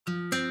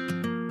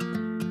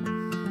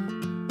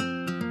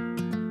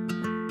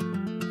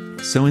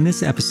So in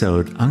this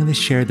episode, I'm going to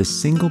share the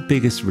single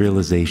biggest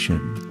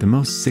realization, the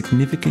most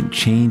significant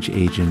change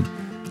agent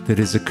that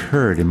has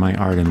occurred in my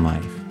art and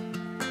life.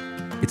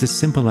 It's a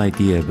simple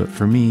idea, but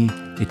for me,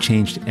 it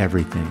changed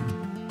everything.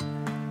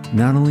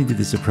 Not only did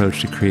this approach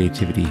to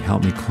creativity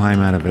help me climb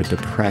out of a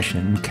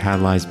depression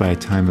catalyzed by a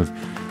time of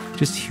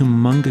just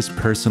humongous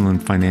personal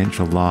and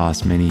financial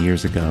loss many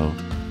years ago,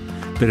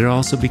 but it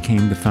also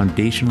became the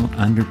foundational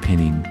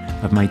underpinning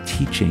of my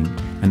teaching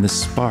and the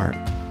spark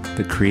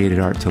that created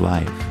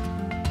Art2Life.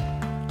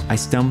 I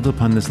stumbled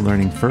upon this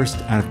learning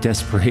first out of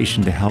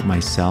desperation to help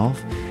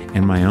myself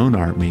and my own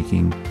art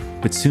making,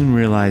 but soon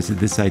realized that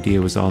this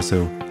idea was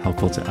also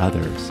helpful to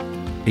others.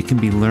 It can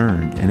be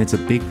learned, and it's a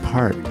big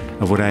part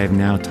of what I have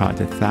now taught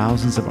to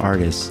thousands of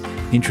artists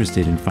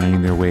interested in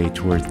finding their way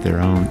towards their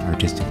own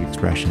artistic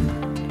expression.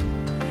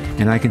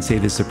 And I can say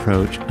this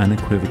approach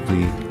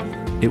unequivocally,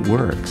 it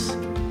works.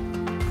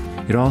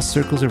 It all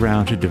circles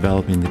around to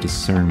developing the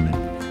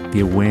discernment, the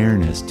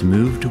awareness to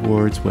move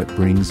towards what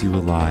brings you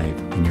alive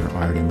in your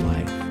art and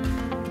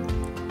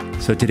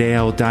life. So today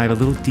I will dive a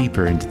little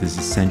deeper into this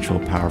essential,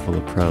 powerful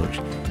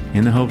approach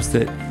in the hopes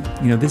that,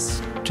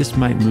 this just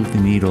might move the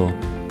needle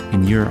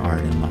in your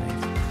art and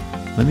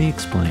life. Let me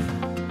explain.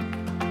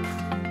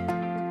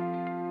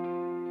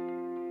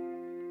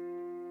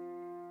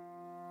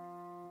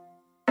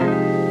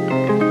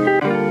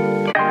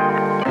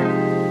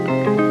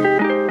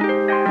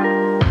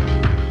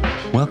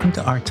 Welcome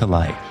to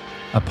Art2Life,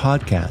 a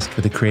podcast for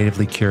the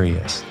creatively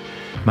curious.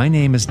 My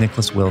name is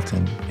Nicholas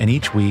Wilton, and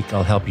each week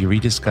I'll help you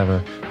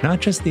rediscover not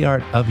just the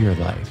art of your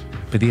life,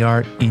 but the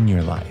art in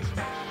your life.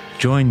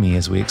 Join me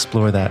as we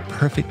explore that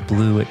perfect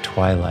blue at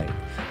twilight,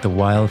 the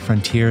wild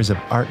frontiers of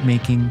art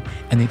making,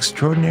 and the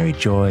extraordinary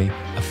joy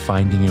of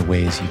finding your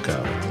way as you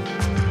go.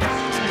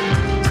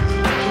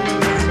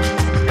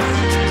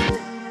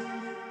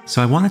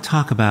 So I want to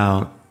talk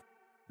about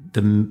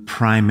the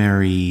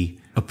primary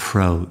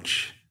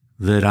approach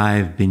that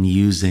I've been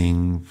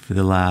using for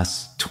the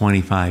last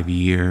 25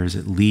 years,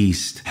 at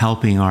least,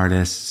 helping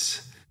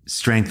artists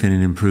strengthen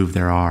and improve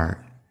their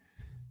art.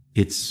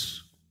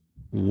 It's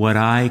what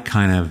I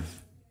kind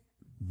of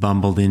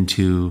bumbled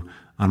into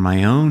on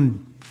my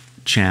own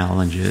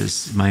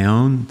challenges, my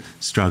own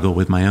struggle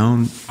with my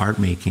own art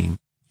making.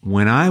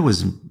 When I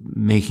was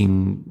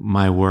making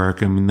my work,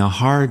 the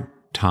hard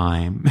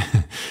time,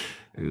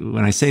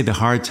 when I say the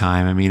hard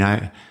time,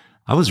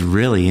 I was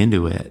really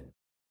into it.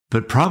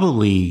 But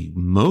probably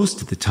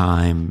most of the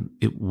time,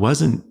 it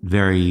wasn't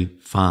very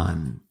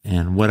fun.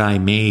 And what I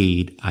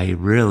made, I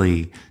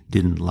really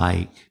didn't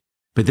like.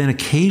 But then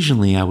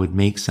occasionally I would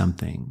make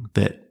something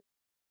that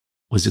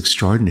was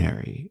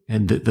extraordinary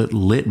and that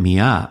lit me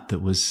up,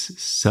 that was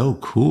so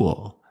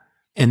cool.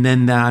 And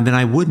then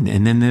I wouldn't.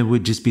 And then there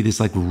would just be this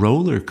like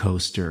roller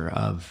coaster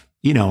of,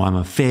 I'm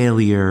a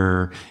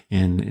failure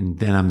and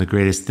then I'm the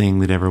greatest thing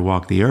that ever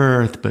walked the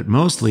earth. But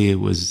mostly it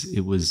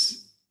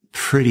was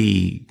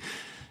pretty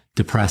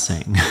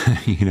depressing,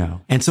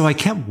 And so I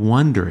kept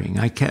wondering,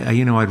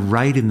 I'd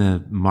write in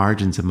the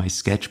margins of my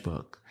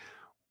sketchbook,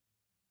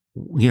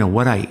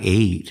 what I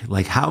ate,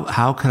 like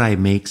how could I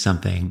make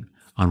something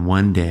on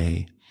one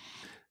day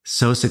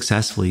so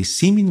successfully,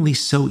 seemingly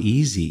so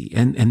easy,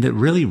 and that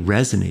really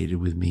resonated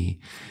with me.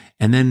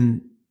 And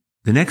then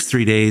the next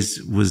 3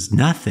 days was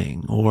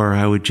nothing, or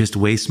I would just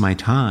waste my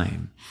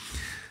time.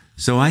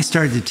 So I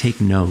started to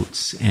take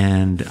notes,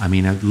 and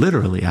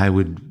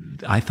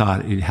I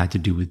thought it had to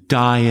do with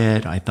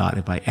diet. I thought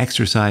if I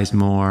exercised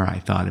more, I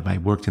thought if I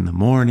worked in the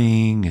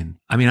morning. And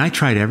I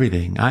tried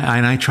everything.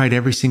 I tried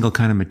every single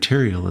kind of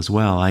material as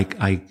well.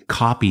 I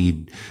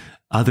copied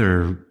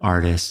other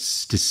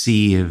artists to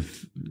see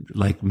if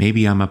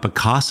maybe I'm a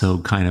Picasso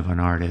kind of an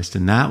artist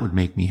and that would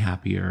make me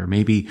happier. Or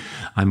maybe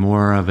I'm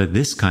more of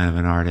this kind of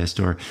an artist,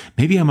 or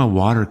maybe I'm a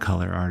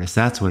watercolor artist.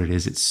 That's what it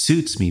is. It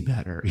suits me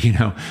better,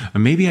 or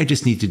maybe I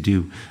just need to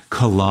do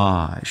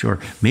collage, or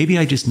maybe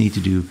I just need to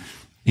do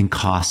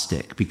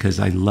encaustic because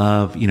I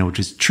love, which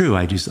is true.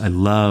 I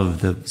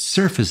love the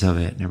surface of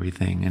it and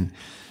everything. And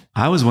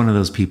I was one of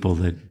those people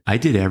that I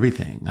did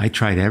everything. I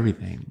tried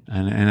everything.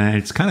 And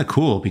it's kind of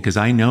cool because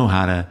I know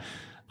how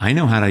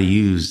to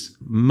use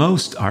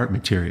most art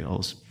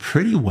materials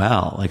pretty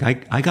well.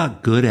 I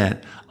got good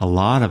at a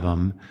lot of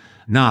them,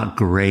 not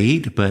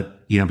great,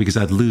 but, because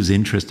I'd lose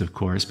interest, of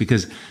course,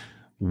 because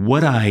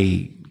what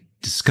I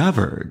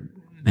discovered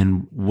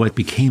and what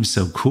became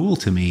so cool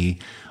to me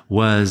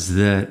was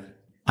that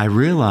I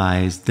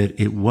realized that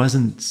it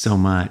wasn't so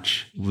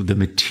much the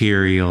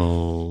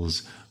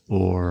materials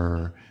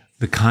or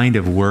the kind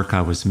of work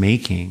I was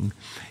making.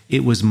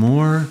 It was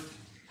more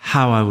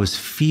how I was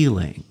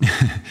feeling,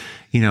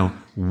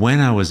 when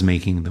I was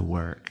making the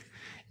work,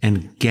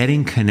 and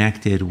getting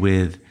connected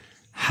with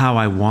how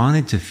I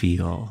wanted to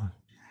feel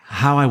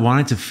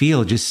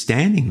just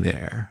standing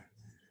there.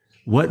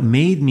 What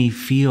made me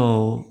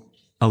feel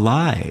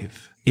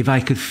alive? If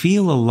I could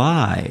feel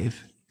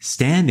alive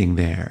standing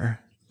there,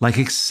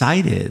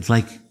 excited,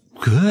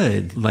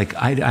 good,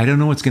 I don't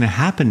know what's going to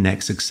happen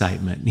next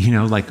excitement,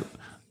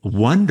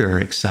 wonder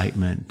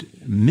excitement,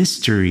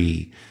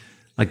 mystery,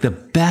 like the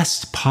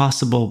best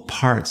possible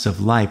parts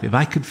of life, if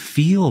I could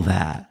feel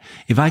that,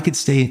 if I could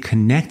stay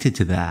connected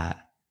to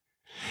that,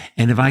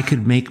 and if I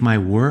could make my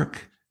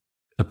work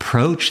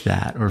approach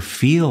that or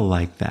feel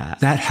like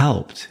that, that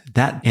helped.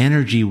 That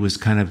energy was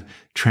kind of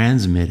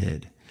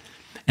transmitted.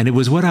 And it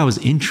was what I was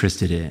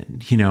interested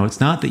in. You know,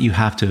 it's not that you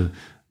have to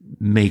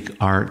make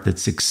art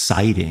that's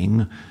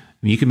exciting. I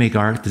mean, you can make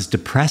art that's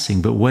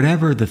depressing, but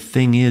whatever the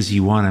thing is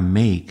you want to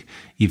make,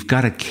 you've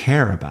got to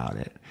care about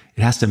it.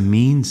 It has to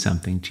mean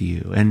something to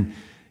you. And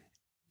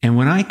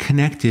when I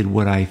connected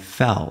what I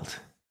felt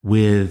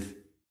with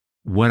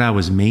what I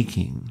was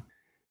making,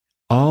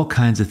 all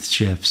kinds of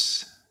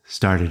shifts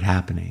started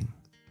happening.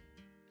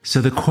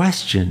 So the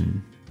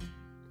question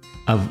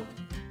of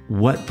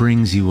what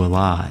brings you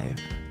alive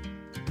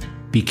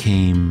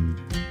became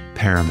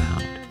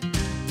paramount.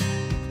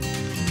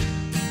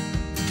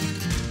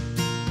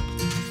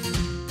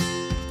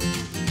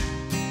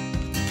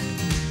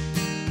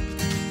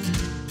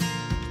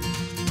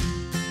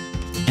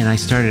 And I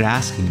started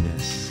asking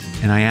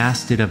this, and I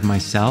asked it of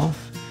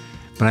myself,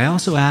 but I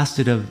also asked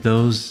it of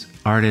those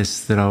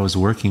artists that I was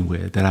working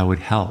with that I would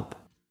help.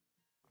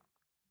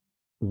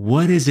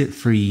 What is it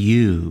for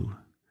you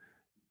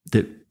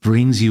that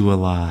brings you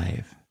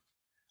alive?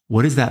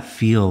 What does that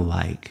feel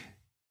like?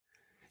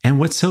 And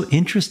what's so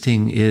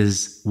interesting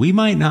is we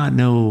might not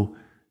know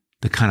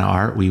the kind of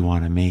art we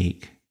want to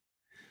make,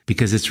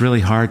 because it's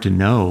really hard to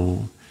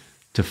know,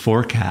 to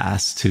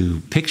forecast, to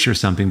picture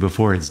something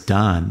before it's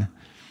done.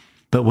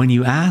 But when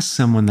you ask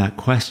someone that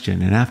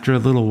question, and after a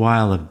little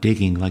while of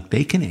digging, like,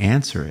 they can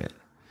answer it.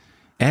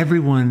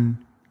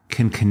 Everyone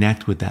can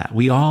connect with that.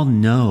 We all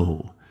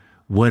know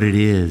what it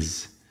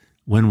is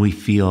when we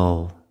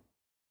feel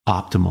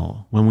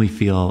optimal, when we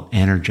feel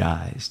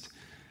energized.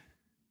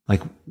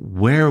 Like,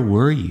 where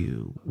were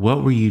you?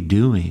 What were you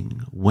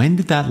doing? When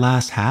did that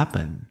last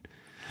happen?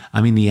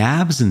 I mean, the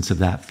absence of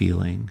that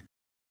feeling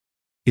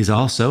is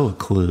also a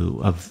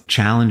clue of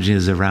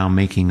challenges around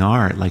making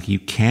art. Like, you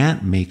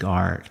can't make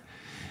art,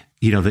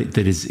 you know, that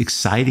is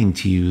exciting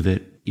to you,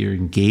 that you're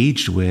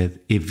engaged with,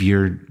 if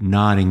you're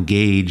not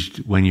engaged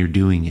when you're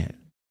doing it.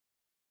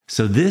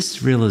 So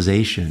this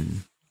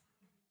realization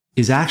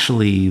is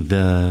actually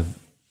the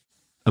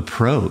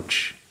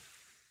approach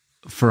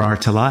for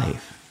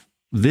Art2Life.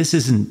 This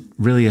isn't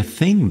really a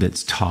thing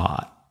that's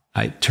taught,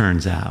 it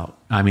turns out.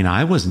 I mean,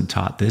 I wasn't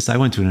taught this. I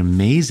went to an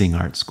amazing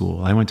art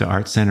school. I went to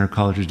Art Center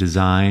College of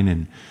Design,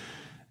 and,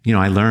 you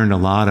know, I learned a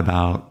lot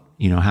about,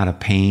 you know, how to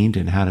paint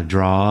and how to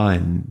draw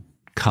and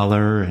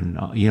color and,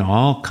 you know,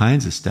 all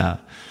kinds of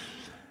stuff.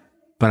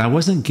 But I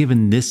wasn't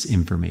given this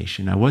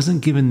information. I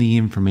wasn't given the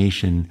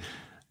information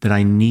that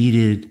I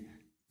needed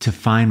to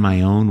find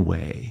my own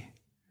way,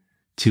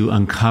 to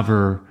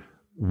uncover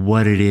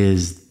what it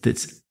is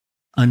that's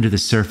under the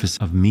surface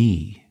of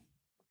me.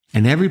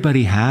 And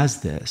everybody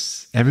has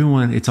this.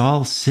 Everyone, it's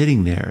all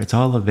sitting there. It's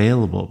all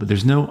available, but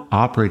there's no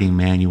operating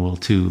manual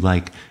to,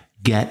 like,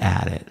 get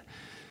at it.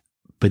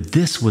 But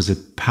this was a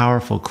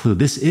powerful clue.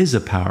 This is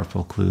a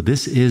powerful clue.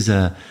 This is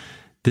a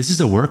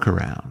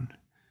workaround.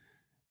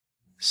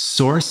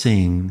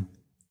 Sourcing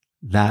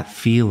that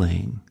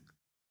feeling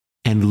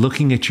and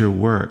looking at your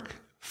work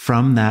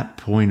from that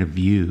point of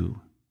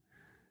view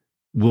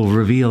will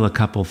reveal a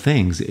couple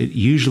things. It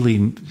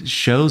usually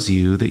shows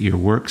you that your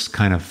work's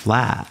kind of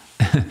flat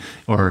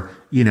or,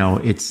 you know,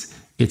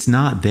 it's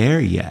not there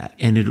yet,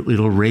 and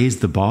it'll raise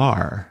the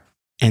bar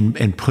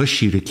and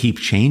push you to keep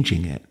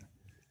changing it.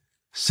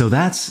 So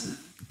that's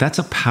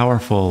a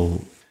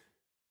powerful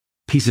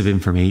piece of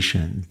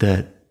information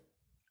that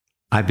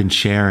I've been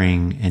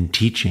sharing and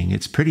teaching.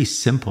 It's pretty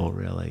simple,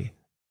 really.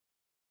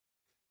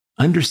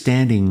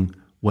 Understanding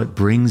what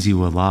brings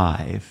you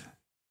alive,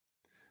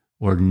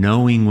 or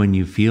knowing when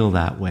you feel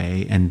that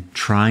way and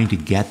trying to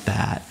get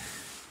that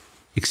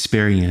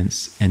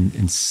experience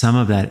and some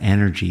of that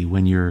energy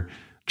when you're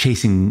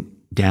chasing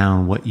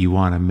down what you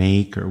want to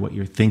make or what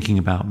you're thinking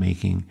about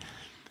making,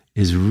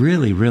 is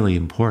really, really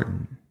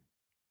important.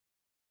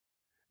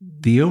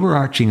 The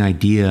overarching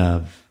idea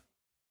of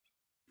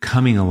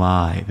coming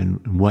alive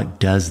and what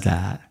does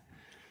that,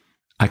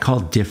 I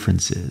call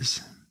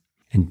differences.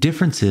 And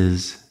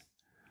differences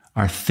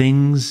are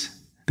things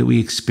that we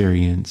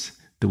experience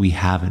that we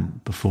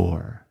haven't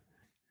before.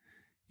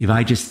 If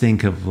I just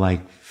think of,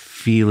 like,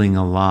 feeling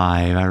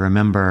alive, I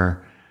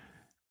remember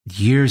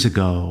years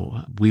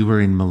ago, we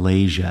were in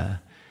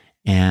Malaysia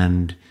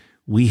and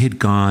we had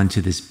gone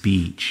to this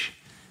beach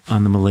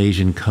on the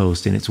Malaysian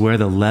coast, and it's where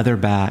the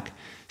leatherback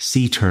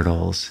sea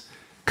turtles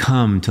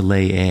come to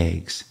lay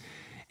eggs.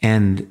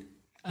 And,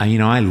 you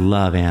know, I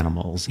love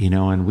animals, you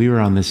know, and we were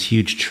on this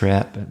huge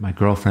trip, my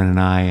girlfriend and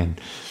I, and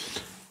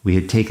we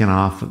had taken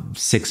off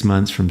 6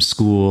 months from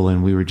school,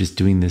 and we were just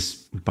doing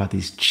this. We bought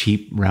these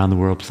cheap round the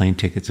world plane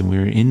tickets, and we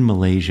were in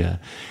Malaysia,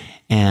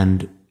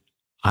 and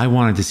I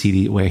wanted to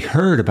see I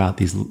heard about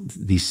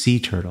these sea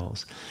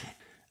turtles.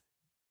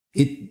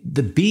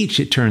 The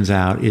beach, it turns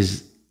out,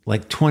 is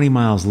like 20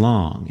 miles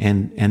long,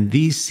 and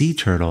these sea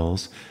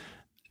turtles,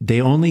 they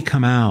only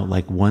come out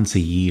like once a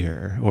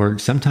year, or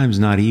sometimes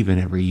not even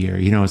every year.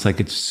 It's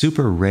like it's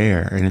super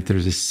rare, and if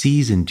there's a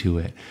season to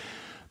it.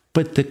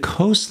 But the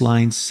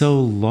coastline's so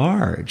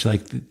large,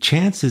 like the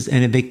chances,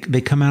 and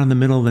they come out in the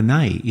middle of the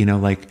night,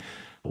 like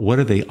what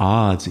are the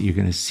odds that you're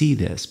going to see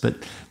this?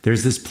 But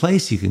there's this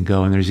place you can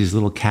go, and there's these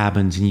little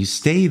cabins, and you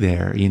stay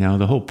there.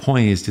 The whole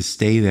point is to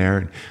stay there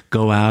and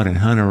go out and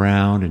hunt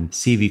around and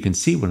see if you can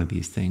see one of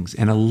these things.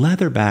 And a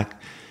leatherback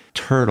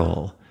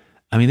turtle,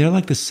 I mean, they're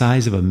like the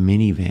size of a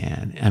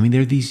minivan. I mean,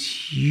 they're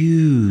these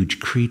huge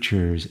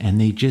creatures,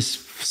 and they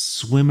just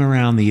swim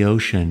around the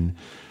ocean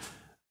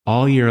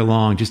all year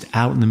long, just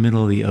out in the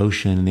middle of the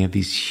ocean. And they have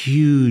these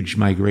huge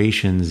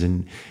migrations,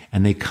 and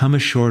they come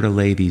ashore to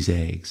lay these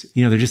eggs.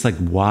 They're just like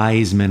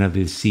wise men of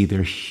the sea.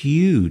 They're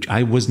huge.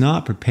 I was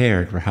not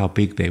prepared for how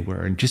big they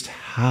were, and just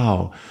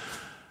how,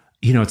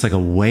 it's like a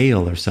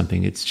whale or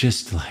something. It's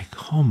just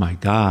like, oh my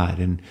God.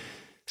 And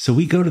so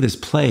we go to this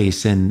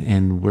place,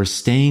 and we're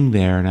staying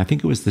there. And I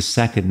think it was the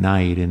second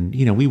night. And,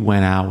 we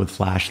went out with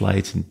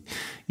flashlights, and,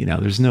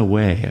 there's no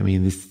way. I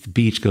mean, the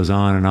beach goes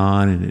on,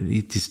 and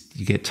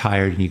you get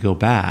tired and you go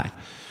back.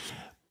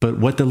 But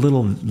what the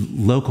little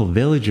local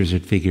villagers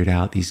had figured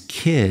out, these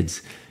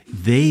kids,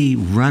 they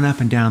run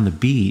up and down the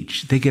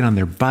beach. They get on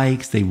their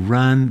bikes, they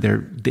run,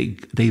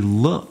 they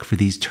look for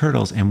these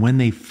turtles. And when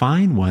they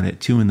find one at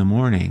 2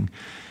 a.m,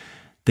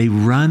 they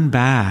run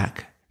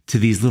back to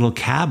these little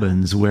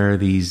cabins where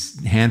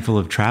these handful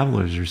of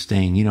travelers are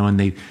staying,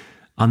 and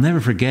I'll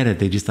never forget it.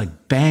 They just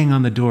like bang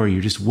on the door.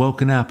 You're just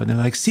woken up, and they're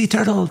like, sea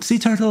turtle, sea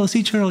turtle,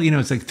 sea turtle.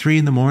 It's like 3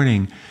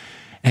 a.m.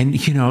 And,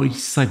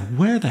 it's like,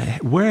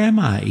 where am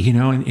I?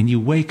 And you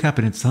wake up,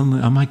 and it's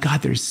suddenly, oh my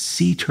God, there's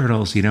sea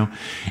turtles,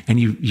 and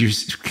you're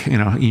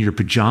in your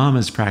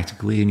pajamas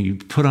practically, and you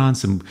put on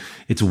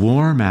it's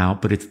warm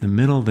out, but it's the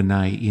middle of the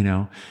night,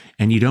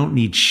 and you don't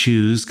need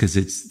shoes because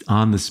it's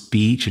on this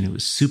beach, and it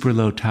was super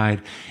low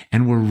tide.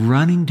 And we're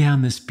running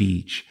down this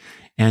beach,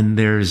 and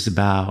there's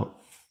about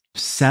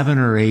 7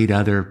 or 8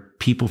 other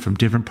people from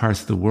different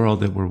parts of the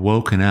world that were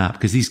woken up,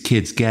 because these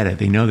kids get it.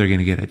 They know they're going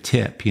to get a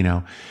tip,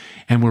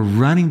 and we're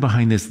running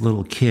behind this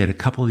little kid, a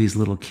couple of these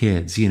little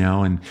kids,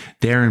 and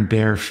they're in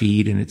bare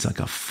feet, and it's like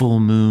a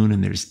full moon,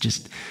 and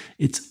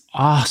it's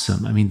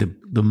awesome. I mean,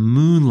 the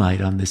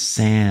moonlight on the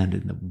sand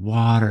and the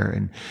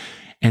water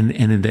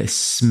and the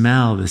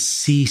smell, the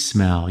sea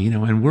smell,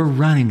 and we're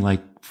running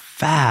like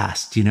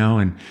fast,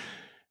 and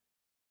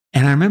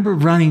I remember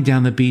running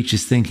down the beach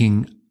just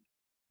thinking,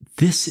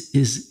 this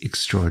is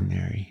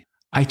extraordinary.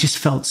 I just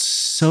felt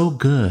so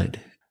good.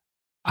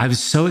 I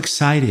was so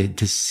excited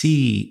to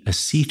see a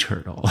sea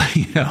turtle.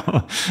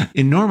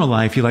 In normal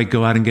life, you like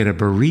go out and get a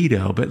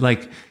burrito, but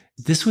like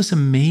this was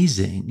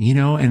amazing,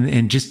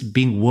 and just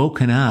being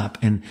woken up,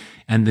 and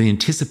the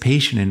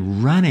anticipation,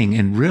 and running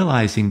and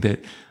realizing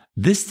that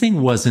this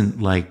thing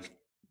wasn't like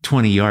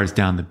 20 yards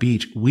down the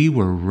beach. We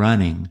were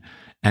running,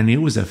 and it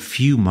was a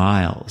few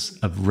miles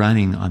of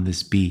running on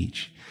this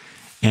beach.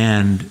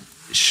 And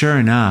sure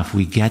enough,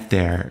 we get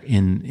there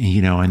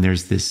and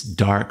there's this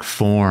dark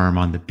form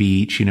on the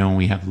beach, and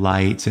we have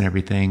lights and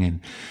everything. And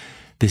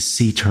this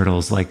sea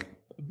turtle's like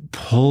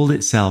pulled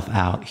itself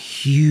out,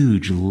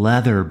 huge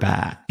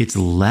leatherback. It's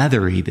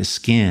leathery, the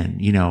skin,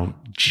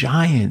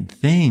 giant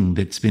thing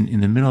that's been in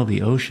the middle of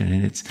the ocean,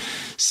 and it's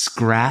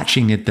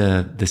scratching at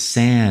the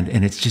sand,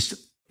 and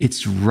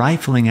it's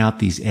rifling out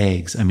these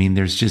eggs. I mean,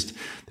 they're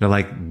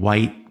like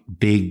white,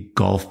 big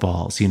golf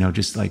balls,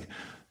 just like,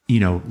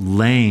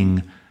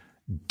 laying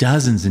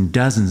dozens and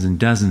dozens and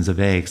dozens of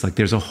eggs. Like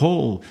there's a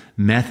whole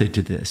method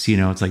to this,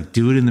 it's like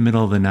do it in the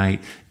middle of the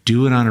night,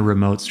 do it on a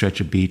remote stretch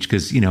of beach.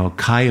 Cause a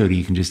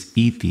coyote can just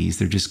eat these.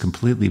 They're just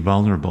completely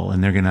vulnerable,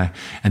 and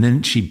and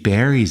then she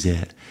buries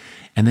it,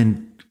 and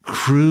then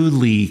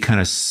crudely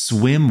kind of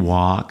swim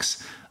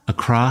walks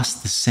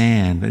across the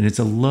sand, and it's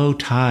a low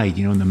tide,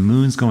 and the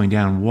moon's going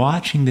down,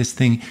 watching this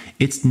thing.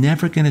 It's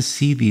never going to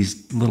see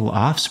these little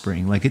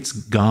offspring. Like it's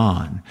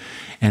gone,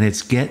 and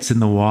it gets in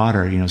the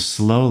water,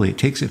 slowly. It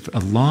takes it a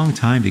long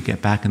time to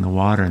get back in the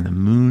water, and the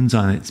moon's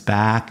on its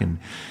back, and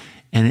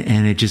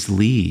it just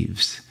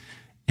leaves,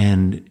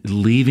 and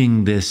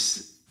leaving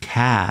this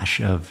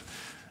cache of,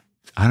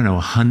 I don't know,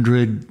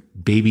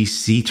 100 baby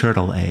sea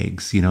turtle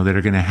eggs, that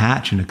are going to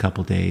hatch in a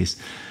couple days.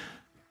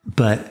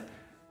 But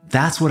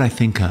that's what I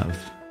think of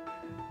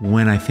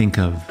when I think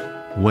of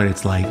what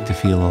it's like to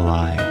feel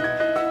alive.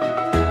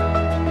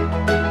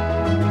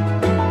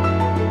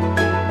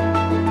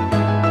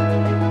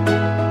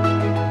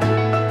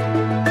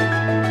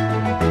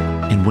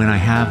 And when I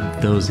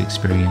have those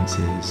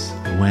experiences,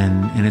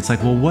 and it's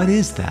like, well, what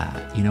is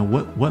that?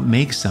 What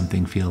makes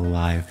something feel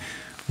alive?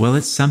 Well,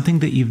 it's something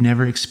that you've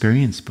never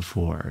experienced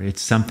before.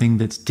 It's something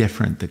that's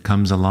different that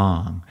comes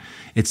along.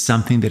 It's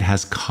something that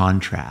has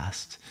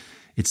contrast.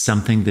 It's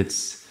something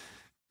that's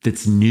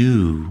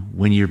new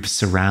when you're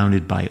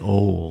surrounded by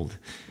old.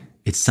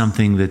 It's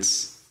something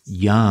that's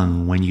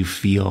young when you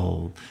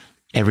feel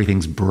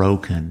everything's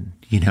broken,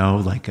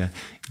 like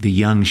the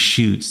young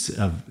shoots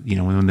of,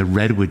 when the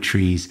redwood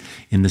trees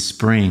in the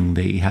spring,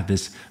 they have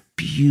this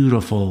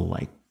beautiful,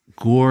 like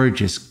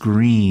gorgeous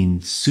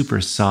green,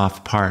 super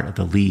soft part of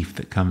the leaf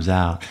that comes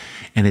out.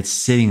 And it's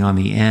sitting on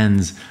the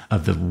ends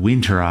of the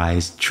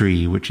winterized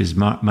tree, which is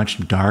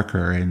much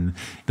darker. And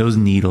those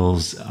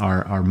needles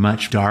are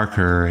much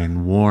darker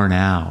and worn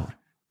out.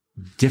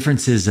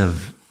 Differences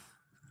of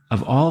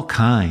all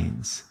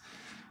kinds.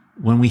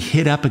 When we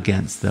hit up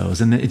against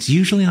those, and it's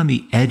usually on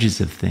the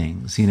edges of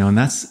things, and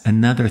that's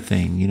another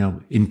thing,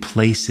 in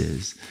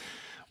places,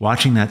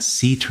 watching that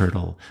sea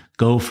turtle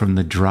go from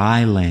the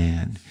dry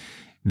land,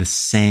 the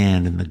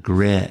sand and the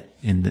grit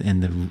and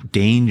the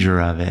danger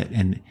of it.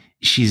 And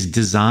she's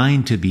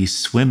designed to be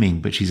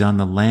swimming, but she's on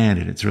the land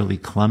and it's really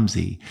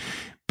clumsy.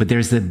 But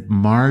there's the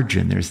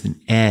margin, there's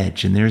an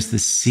edge, and there's the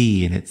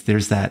sea, and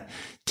there's that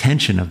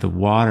tension of the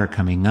water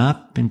coming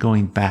up and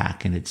going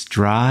back, and it's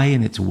dry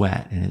and it's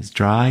wet, and it's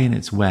dry and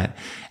it's wet.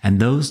 And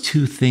those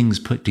two things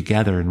put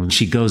together, and when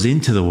she goes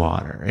into the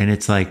water, and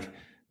it's like,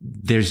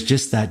 there's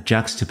just that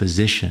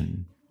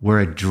juxtaposition where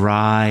a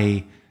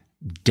dry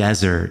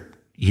desert,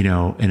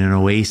 and an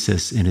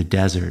oasis in a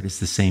desert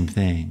is the same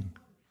thing.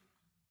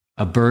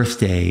 A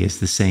birthday is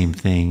the same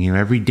thing.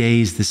 Every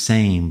day is the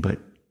same, but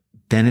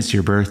then it's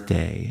your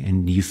birthday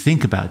and you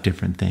think about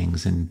different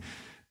things, and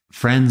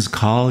friends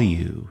call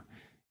you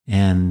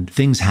and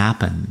things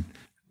happen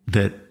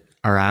that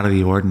are out of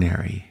the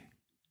ordinary.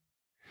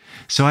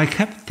 So I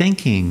kept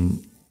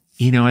thinking,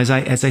 as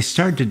I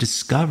started to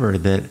discover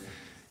that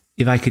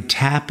if I could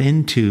tap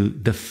into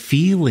the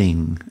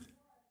feeling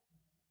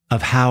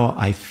of how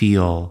I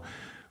feel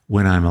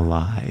when I'm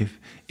alive,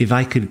 if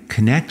I could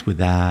connect with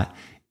that,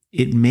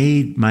 it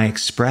made my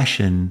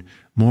expression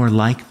more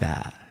like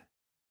that.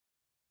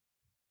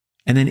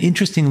 And then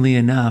interestingly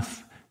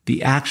enough,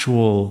 the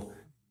actual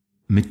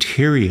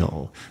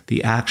material,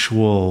 the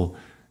actual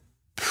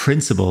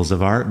principles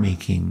of art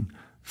making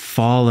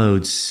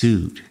followed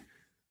suit,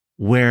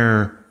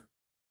 where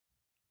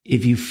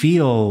if you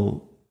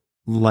feel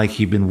like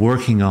you've been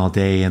working all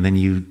day and then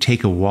you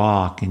take a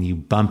walk and you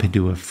bump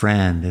into a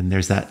friend and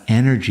there's that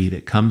energy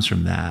that comes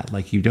from that,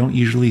 like you don't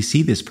usually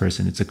see this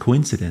person, it's a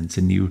coincidence,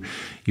 and you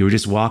were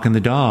just walking the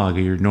dog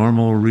or your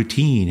normal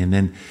routine,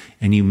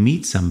 and you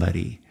meet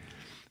somebody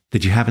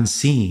that you haven't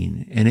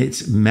seen, and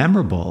it's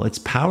memorable, it's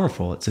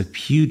powerful, it's a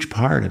huge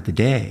part of the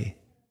day.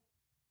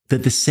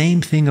 That the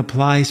same thing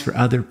applies for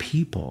other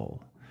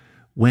people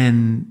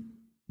when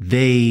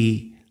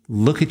they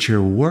look at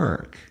your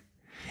work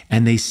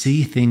and they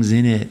see things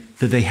in it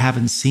that they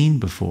haven't seen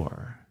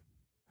before.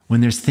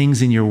 When there's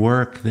things in your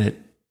work that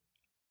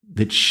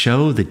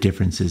show the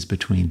differences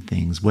between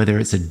things, whether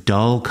it's a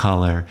dull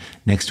color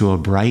next to a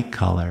bright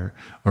color,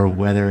 or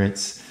whether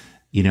it's,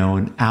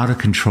 an out of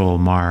control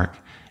mark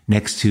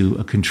next to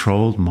a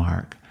controlled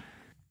mark.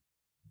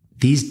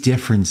 These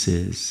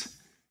differences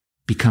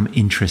become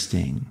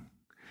interesting.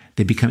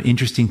 They become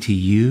interesting to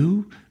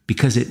you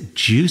because it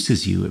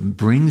juices you, it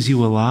brings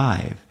you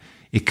alive.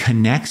 It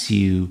connects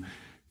you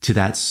to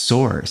that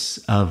source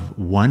of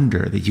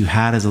wonder that you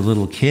had as a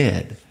little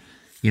kid.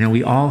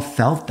 We all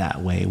felt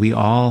that way. We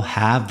all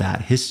have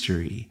that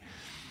history,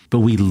 but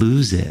we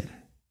lose it.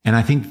 And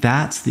I think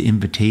that's the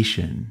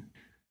invitation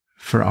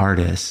for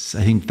artists.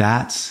 I think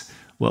that's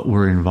what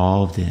we're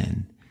involved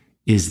in,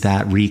 is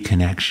that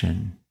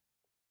reconnection.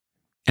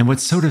 And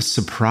what's sort of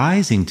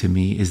surprising to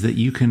me is that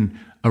you can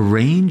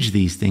arrange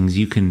these things.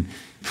 You can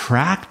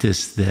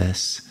practice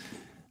this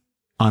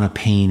on a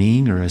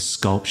painting or a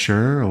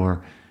sculpture,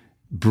 or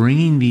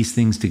bringing these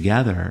things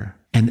together,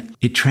 and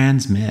it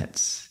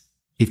transmits,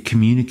 it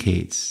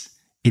communicates,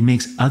 it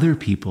makes other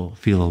people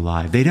feel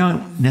alive. They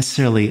don't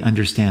necessarily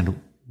understand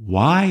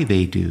why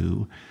they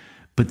do,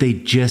 but they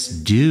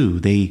just do.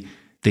 They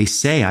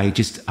say,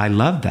 I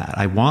love that.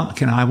 I want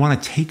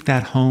to take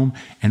that home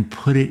and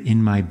put it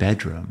in my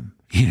bedroom.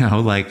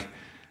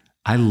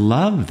 I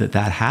love that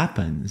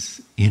happens,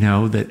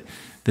 that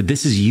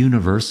this is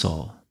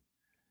universal.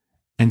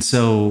 And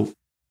so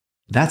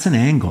that's an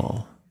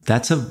angle.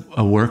 That's a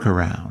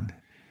workaround.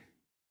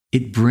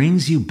 It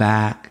brings you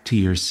back to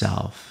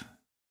yourself,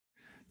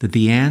 that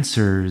the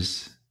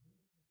answers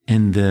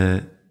and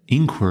the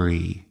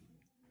inquiry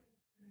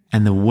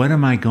and the what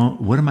am I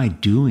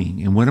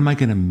doing, and what am I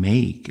going to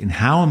make, and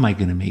how am I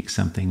going to make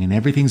something, and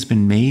everything's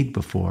been made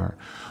before.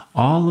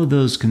 All of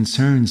those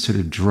concerns sort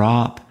of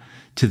drop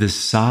to the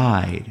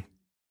side.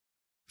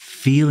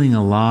 Feeling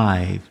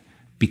alive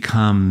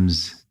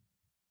becomes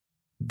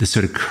the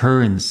sort of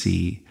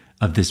currency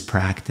of this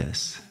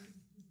practice.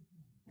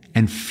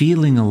 And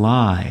feeling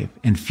alive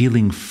and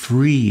feeling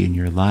free in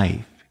your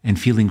life and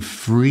feeling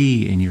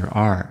free in your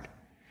art,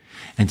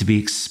 and to be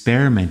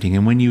experimenting.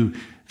 And when you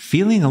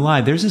feeling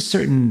alive, there's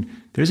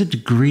a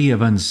degree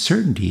of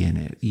uncertainty in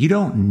it. You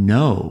don't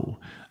know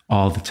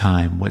all the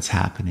time what's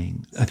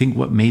happening. I think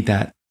what made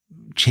that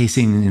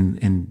chasing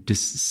and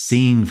just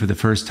seeing for the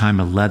first time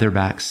a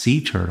leatherback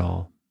sea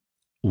turtle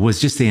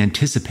was just the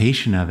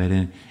anticipation of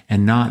it,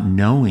 and not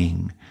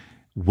knowing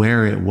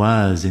where it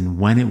was and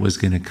when it was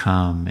going to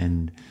come,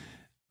 and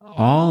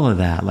all of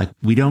that. Like,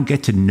 we don't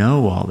get to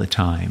know all the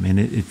time. And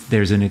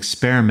there's an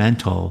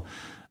experimental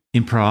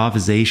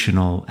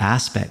improvisational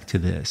aspect to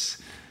this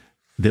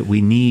that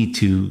we need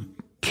to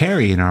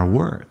carry in our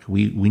work.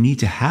 We need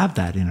to have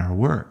that in our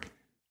work.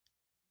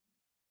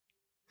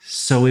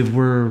 So if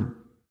we're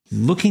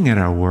looking at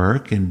our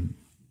work, and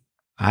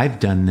I've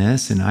done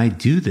this and I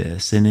do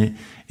this, and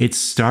it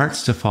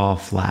starts to fall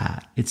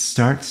flat. It's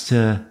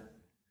the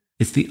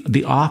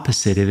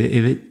opposite.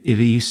 If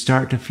you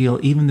start to feel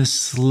even the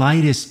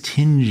slightest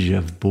tinge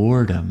of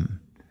boredom,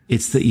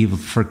 it's that you've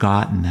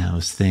forgotten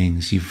those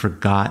things. You've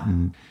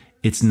forgotten.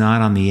 It's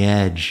not on the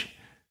edge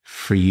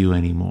for you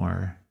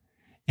anymore.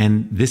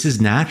 And this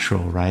is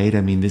natural, right?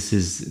 I mean, this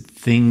is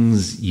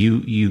things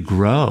you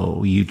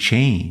grow, you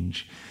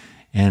change.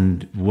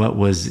 And what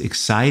was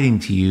exciting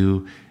to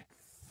you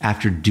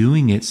after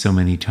doing it so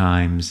many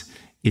times,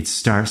 it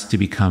starts to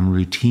become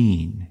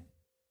routine.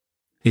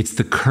 It's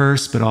the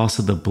curse, but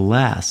also the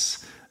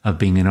bless of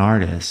being an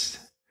artist.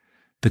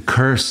 The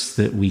curse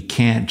that we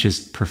can't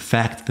just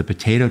perfect the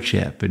potato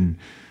chip and,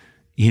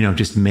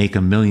 just make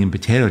 1 million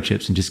potato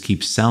chips and just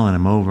keep selling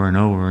them over and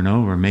over and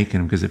over,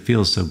 making them because it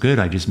feels so good.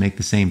 I just make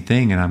the same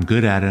thing and I'm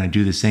good at it. I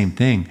do the same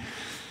thing.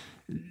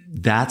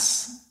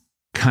 That's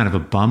kind of a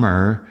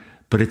bummer,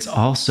 but it's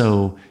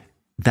also,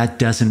 that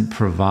doesn't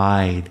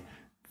provide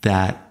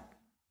the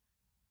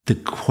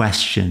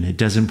question. It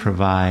doesn't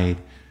provide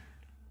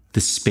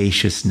the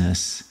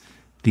spaciousness,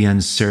 the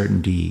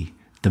uncertainty,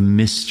 the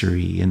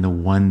mystery, and the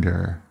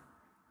wonder.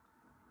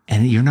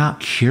 And you're not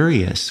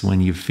curious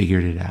when you've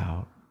figured it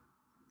out.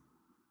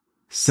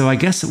 So I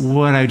guess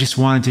what I just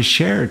wanted to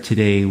share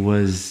today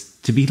was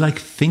to be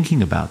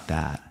thinking about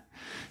that,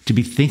 to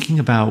be thinking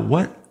about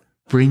what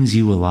brings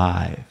you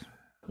alive,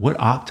 what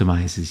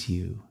optimizes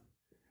you.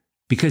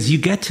 Because you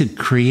get to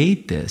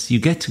create this. You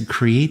get to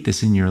create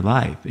this in your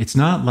life. It's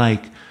not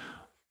like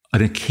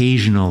an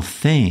occasional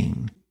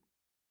thing.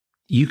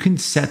 You can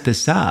set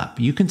this up.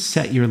 You can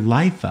set your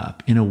life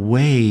up in a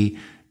way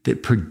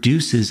that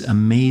produces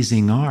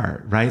amazing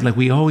art, right?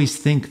 We always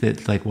think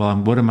that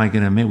what am I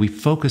going to make? We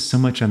focus so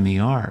much on the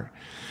art.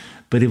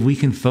 But if we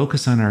can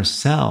focus on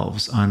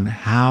ourselves, on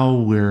how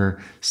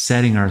we're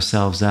setting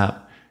ourselves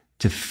up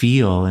to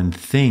feel and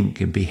think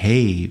and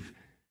behave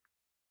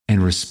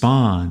and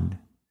respond,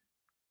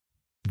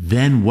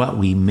 then what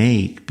we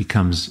make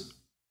becomes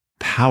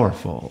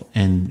powerful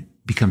and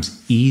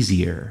becomes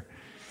easier,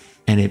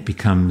 and it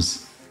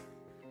becomes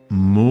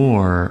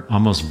more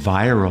almost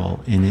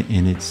viral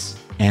in its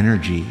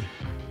energy.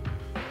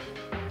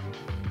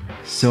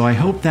 So I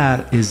hope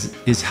that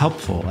is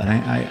helpful,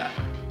 and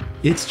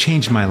it's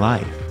changed my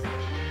life.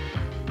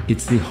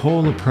 It's the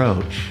whole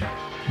approach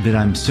that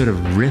I'm sort of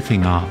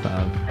riffing off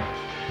of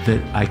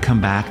that I come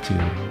back to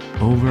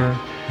over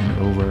and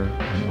over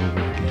and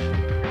over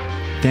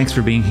again. Thanks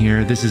for being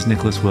here. This is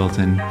Nicholas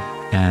Wilton,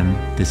 and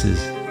this is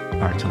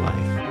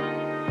Art2Life.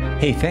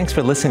 Hey, thanks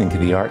for listening to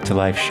the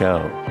Art2Life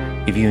show.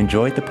 If you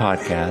enjoyed the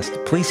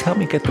podcast, please help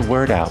me get the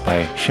word out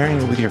by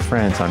sharing it with your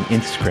friends on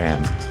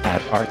Instagram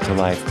at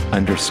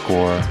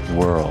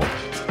art2life_world.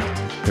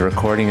 The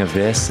recording of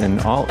this and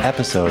all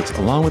episodes,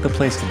 along with a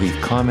place to leave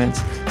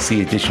comments,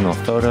 see additional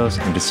photos,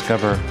 and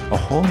discover a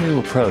whole new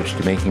approach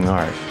to making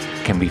art,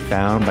 can be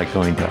found by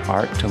going to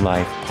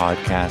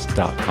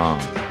art2lifepodcast.com.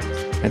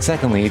 And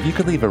secondly, if you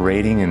could leave a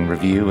rating and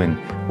review in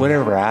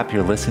whatever app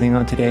you're listening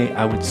on today,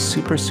 I would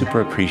super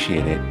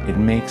appreciate it. It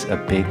makes a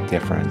big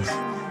difference.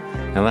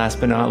 And last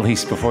but not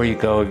least, before you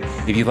go,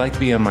 if you'd like to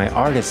be on my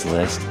artist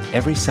list,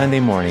 every Sunday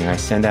morning I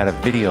send out a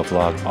video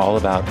blog all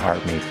about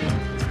art making.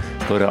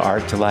 Go to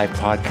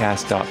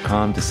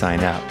art2lifepodcast.com to sign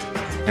up.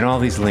 And all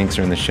these links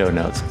are in the show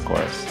notes, of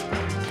course.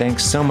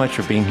 Thanks so much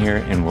for being here,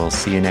 and we'll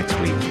see you next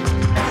week.